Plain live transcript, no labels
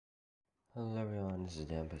Hello everyone, this is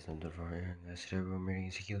Dan President of here, and guys, today we're reading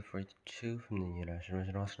Ezekiel 42 from the New National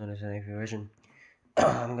Version, also known as the NIV version.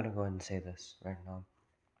 I'm gonna go ahead and say this right now.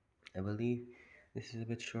 I believe this is a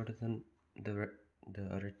bit shorter than the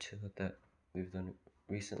other two that we've done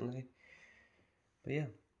recently. But yeah,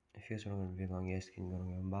 if you guys want to read along, you guys can go to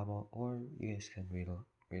Bible, or you guys can read along.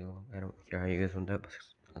 I don't care how you guys want that, but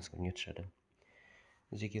let's go get started.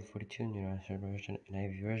 Ezekiel 42, New National Version,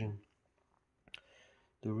 NIV version.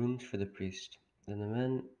 The rooms for the priest. Then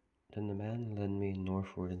the man led me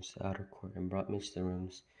northward into the outer court and brought me to the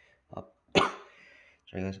rooms up,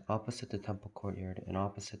 opposite the temple courtyard and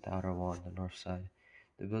opposite the outer wall on the north side.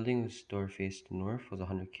 The building whose door faced north was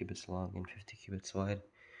 100 cubits long and 50 cubits wide,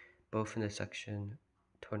 both in the section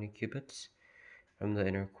 20 cubits from the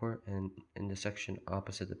inner court and in the section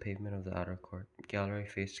opposite the pavement of the outer court. Gallery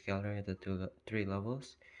faced gallery at the three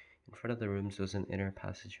levels. In front of the rooms was an inner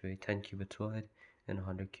passageway 10 cubits wide and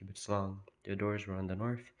 100 cubits long. The doors were on the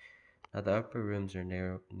north. Now the upper rooms are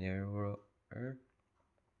narrower,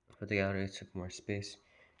 but the galleries took more space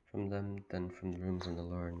from them than from the rooms on the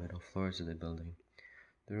lower and middle floors of the building.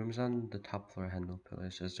 The rooms on the top floor had no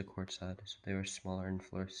pillars as the court side, so they were smaller in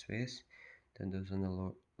floor space than those on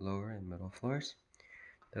the lower and middle floors.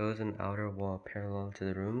 There was an outer wall parallel to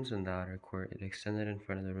the rooms in the outer court. It extended in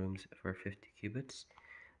front of the rooms for 50 cubits,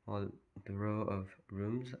 while the row of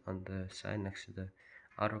rooms on the side next to the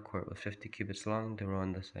outer court was 50 cubits long. The row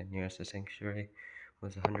on the side nearest the sanctuary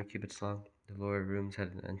was 100 cubits long. The lower rooms had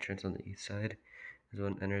an entrance on the east side, as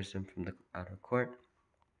one enters them from the outer court.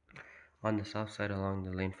 On the south side, along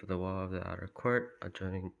the length of the wall of the outer court,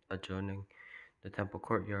 adjoining the temple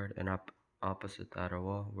courtyard and opposite the outer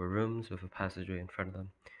wall, were rooms with a passageway in front of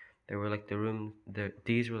them. These were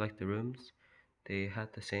like the rooms. They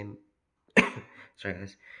had the same. Sorry,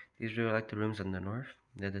 guys. These were like the rooms on the north.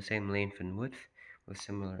 They had the same length and width, with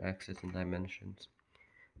similar exits and dimensions.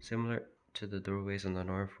 Similar to the doorways on the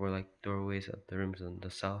north were like doorways at the rooms on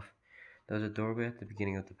the south. There was a doorway at the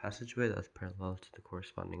beginning of the passageway that was parallel to the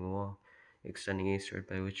corresponding wall, extending eastward,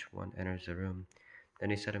 by which one enters the room.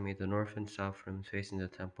 Then he said to me, the north and south rooms facing the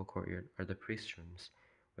temple courtyard are the priest's rooms,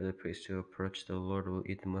 where the priests who approach the Lord will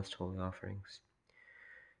eat the most holy offerings.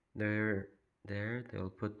 There they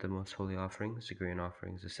will put the most holy offerings, the grain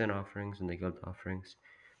offerings, the sin offerings, and the guilt offerings,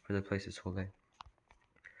 for the place is holy.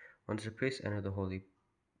 Once the priests enter the holy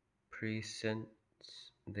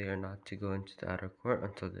precincts, they are not to go into the outer court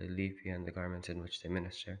until they leave behind the garments in which they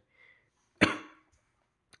minister.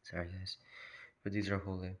 Sorry, guys, but these are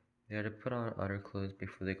holy. They are to put on outer clothes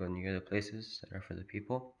before they go near the places that are for the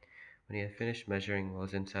people. When he had finished measuring what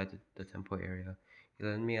was inside the temple area, he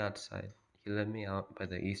led me outside. He led me out by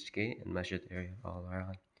the east gate and measured the area all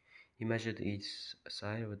around. He measured the east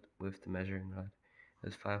side with the measuring rod. It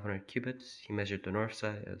was 500 cubits. He measured the north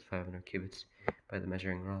side. It was 500 cubits by the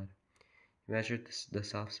measuring rod. He measured the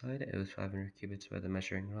south side. It was 500 cubits by the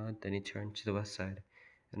measuring rod. Then he turned to the west side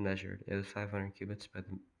and measured. It was 500 cubits by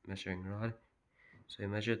the measuring rod. So he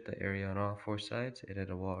measured the area on all four sides. It had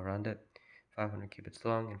a wall around it, 500 cubits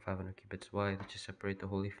long and 500 cubits wide, to separate the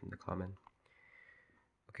holy from the common.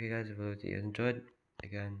 Okay, guys, if you enjoyed,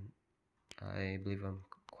 again, I believe I'm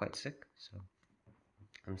quite sick, so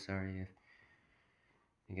I'm sorry if,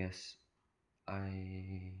 I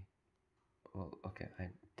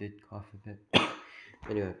did cough a bit.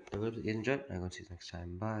 Anyway, if you enjoyed, I'm going to see you next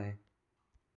time. Bye.